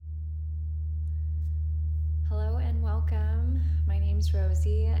My name's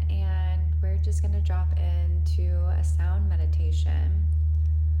Rosie, and we're just going to drop into a sound meditation.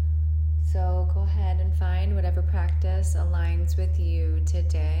 So go ahead and find whatever practice aligns with you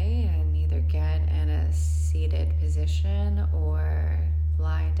today and either get in a seated position or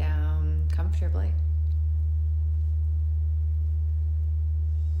lie down comfortably.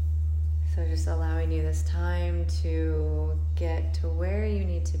 So just allowing you this time to get to where you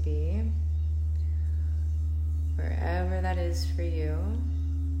need to be, wherever that is for you.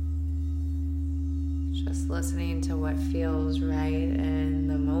 Just listening to what feels right in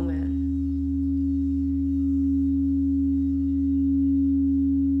the moment.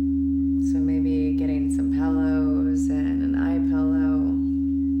 So maybe getting some pillows and an eye pillow,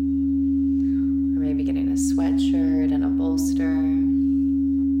 or maybe getting a sweatshirt and a bolster,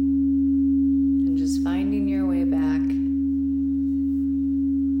 and just finding your way back.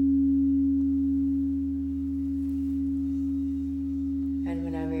 And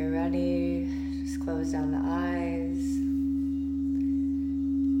whenever you're ready, just close down the eyes,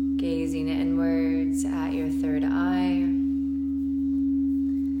 gazing inwards at your third eye,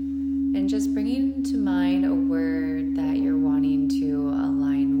 and just bringing to mind a word that you're wanting to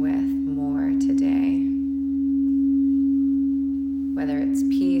align with more today. Whether it's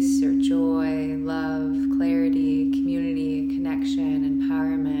peace or joy, love, clarity, community, connection,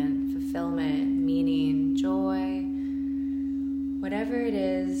 empowerment, fulfillment, meaning, joy, whatever it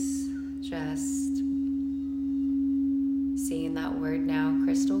is, just seeing that word now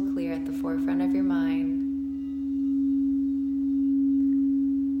crystal clear at the forefront of your mind.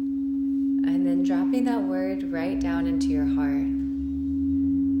 And then dropping that word right down into your heart.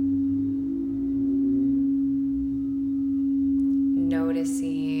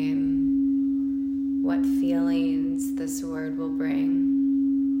 Noticing what feelings this word will bring.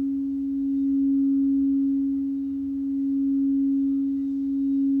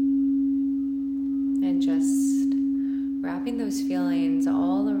 And just wrapping those feelings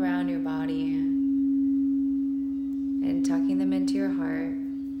all around your body and tucking them into your heart.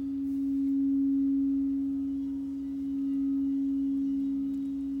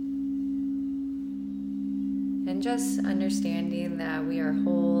 And just understanding that we are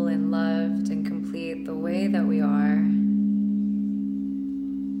whole and loved and complete the way that we are.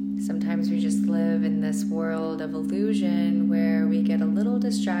 Sometimes we just live in this world of illusion where we get a little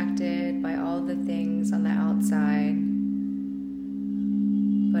distracted by all the things on the outside.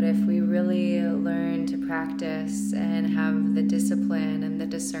 But if we really learn to practice and have the discipline and the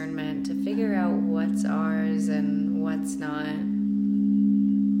discernment to figure out what's ours and what's not,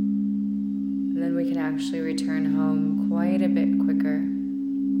 then we can actually return home quite a bit quicker.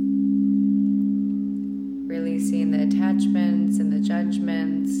 Releasing the attachments and the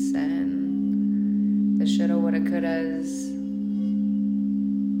judgments and the shoulda, woulda, couldas.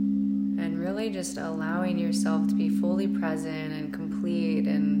 And really just allowing yourself to be fully present and complete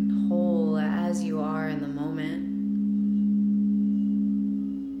and whole as you are in the moment.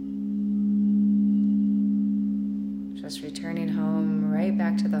 Just returning home right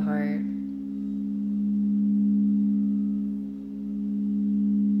back to the heart.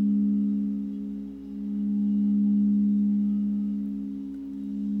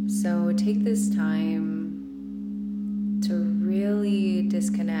 So take this time to really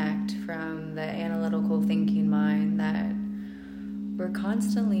disconnect from the analytical thinking mind that we're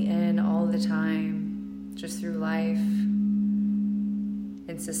constantly in all the time, just through life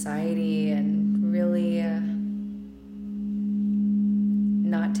and society, and really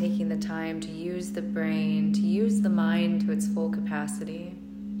not taking the time to use the brain, to use the mind to its full capacity.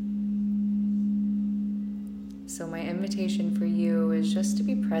 So my invitation for you is just to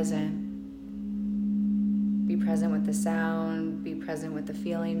be present. Be present with the sound, be present with the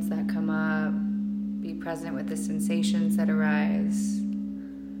feelings that come up, be present with the sensations that arise.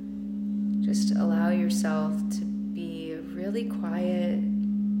 Just allow yourself to be really quiet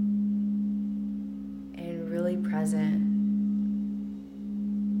and really present.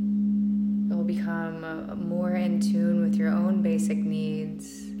 You'll become more in tune with your own basic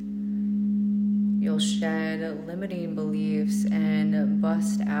needs. You'll shed limiting beliefs and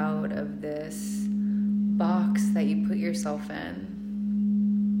bust out of this box that you put yourself in.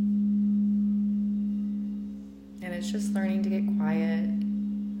 And it's just learning to get quiet,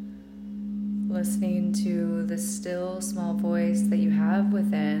 listening to the still small voice that you have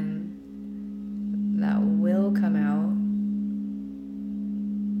within that will come out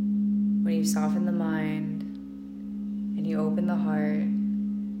when you soften the mind and you open the heart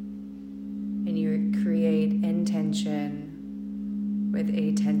and you create intention with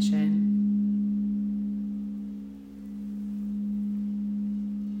attention.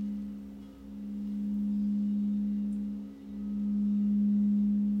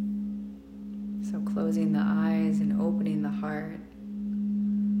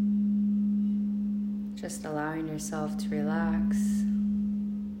 Just allowing yourself to relax,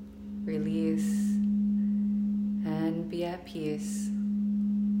 release, and be at peace.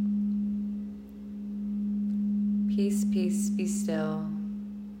 Peace, peace, be still.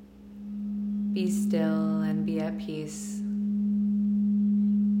 Be still and be at peace.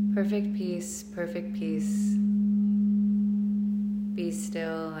 Perfect peace, perfect peace. Be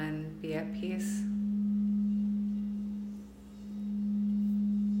still and be at peace.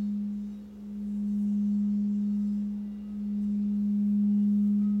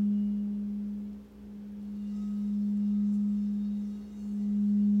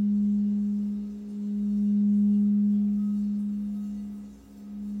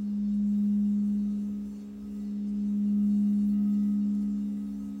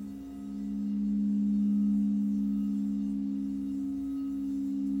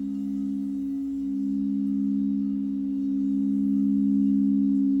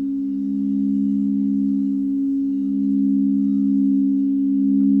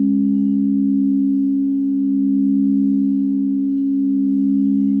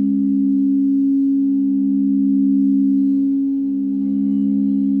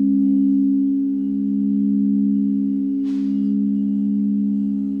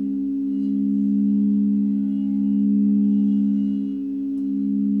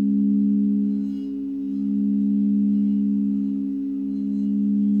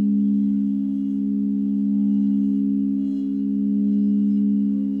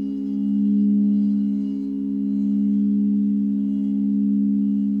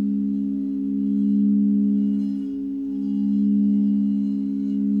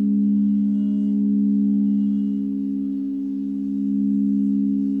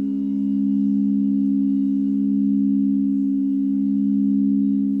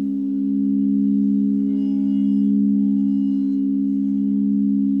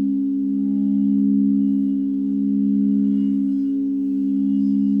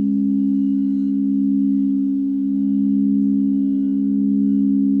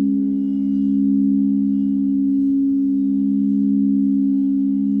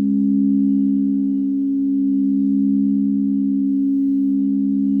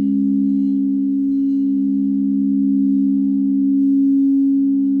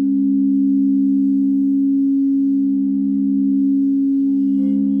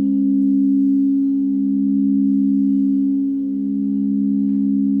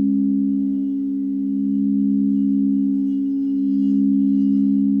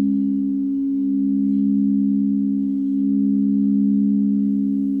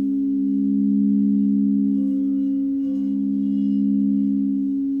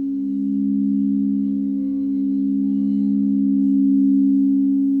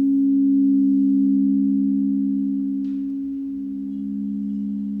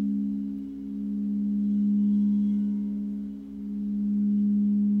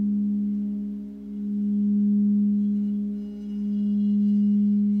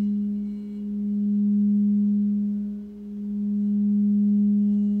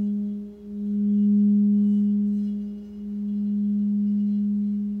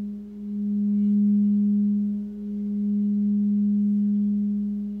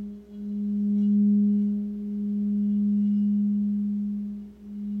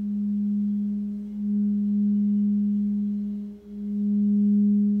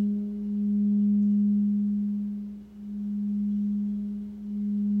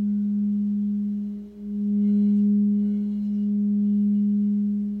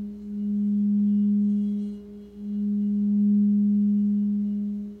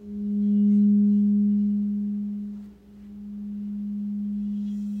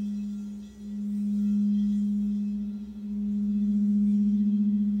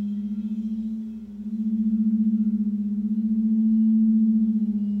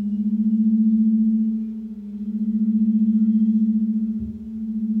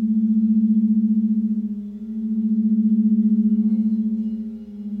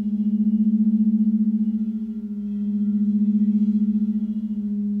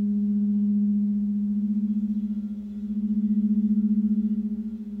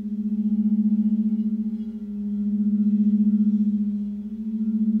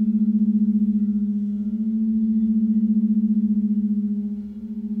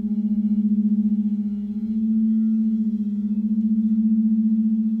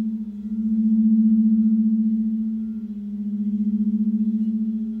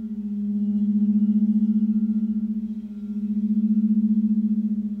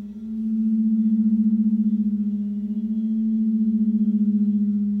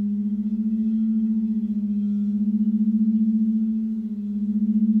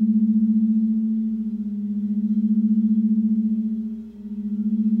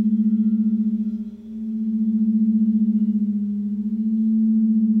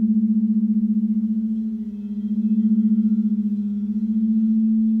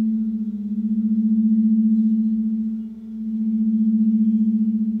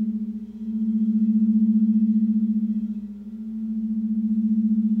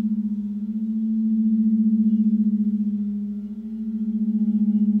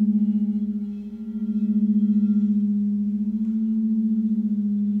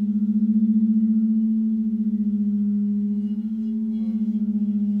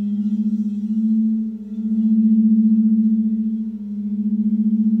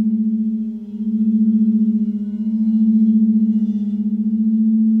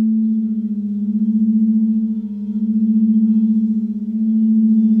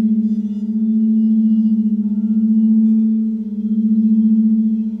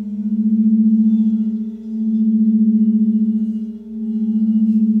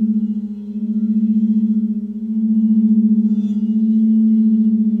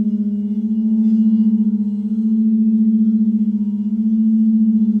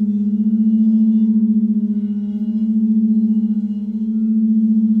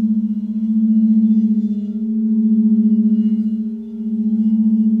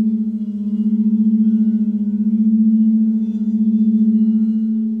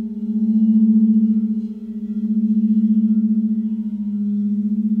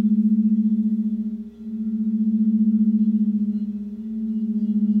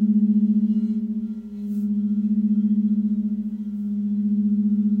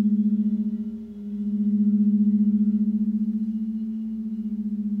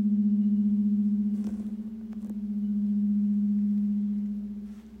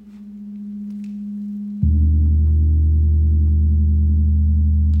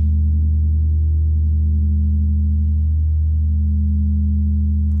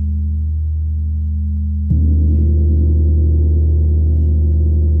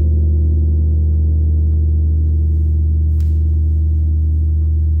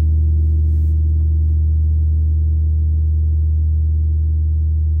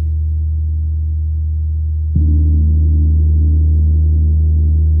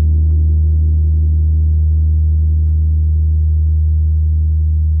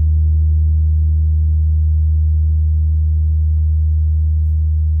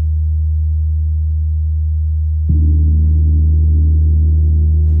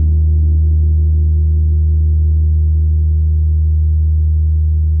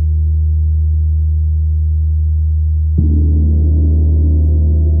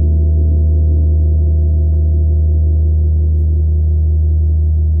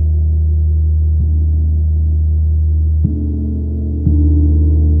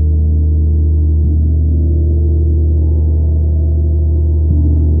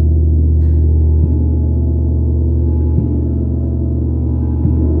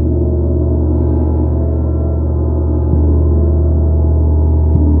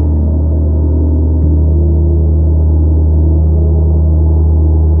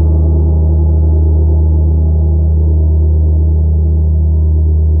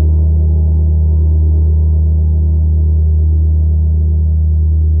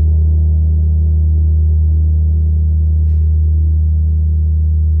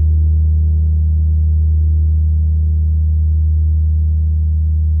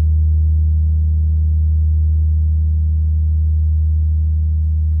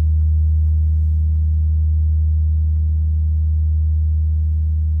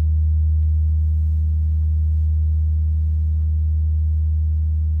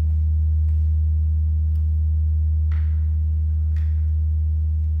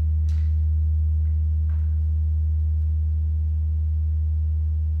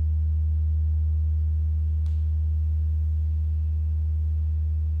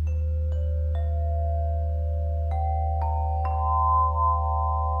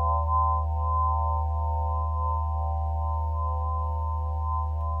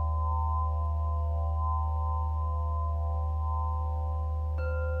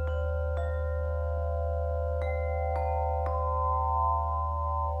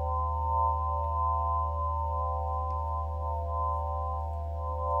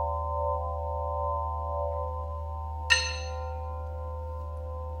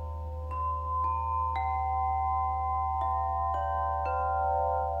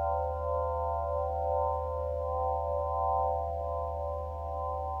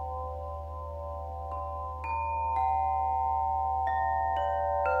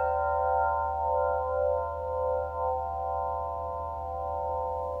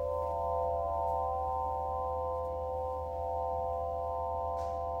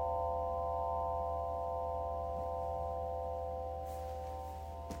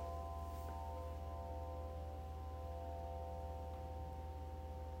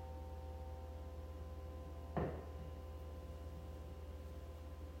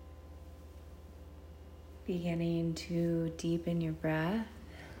 Beginning to deepen your breath.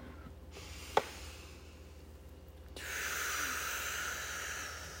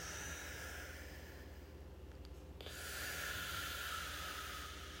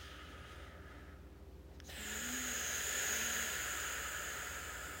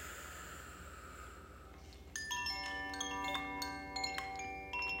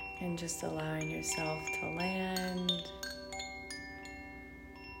 And just allowing yourself to land,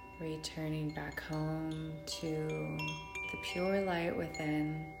 returning back home to the pure light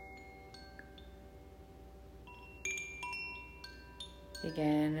within.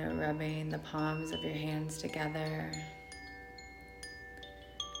 Begin rubbing the palms of your hands together,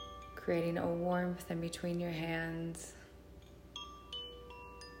 creating a warmth in between your hands,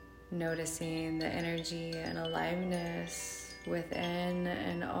 noticing the energy and aliveness within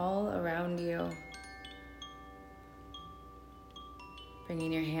and all around you.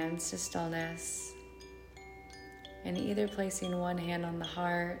 Bringing your hands to stillness and either placing one hand on the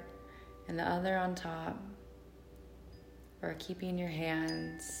heart and the other on top, or keeping your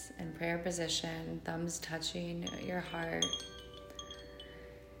hands in prayer position, thumbs touching your heart,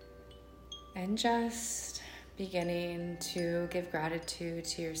 and just beginning to give gratitude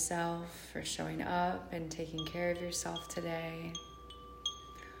to yourself for showing up and taking care of yourself today,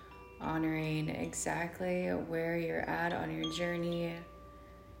 honoring exactly where you're at on your journey,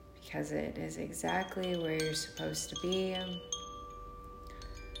 because it is exactly where you're supposed to be.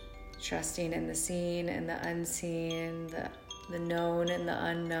 Trusting in the seen and the unseen, the known and the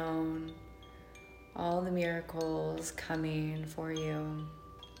unknown, all the miracles coming for you.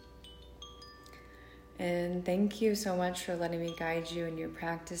 And thank you so much for letting me guide you in your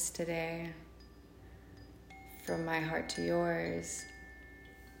practice today. From my heart to yours,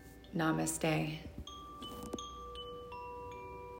 Namaste.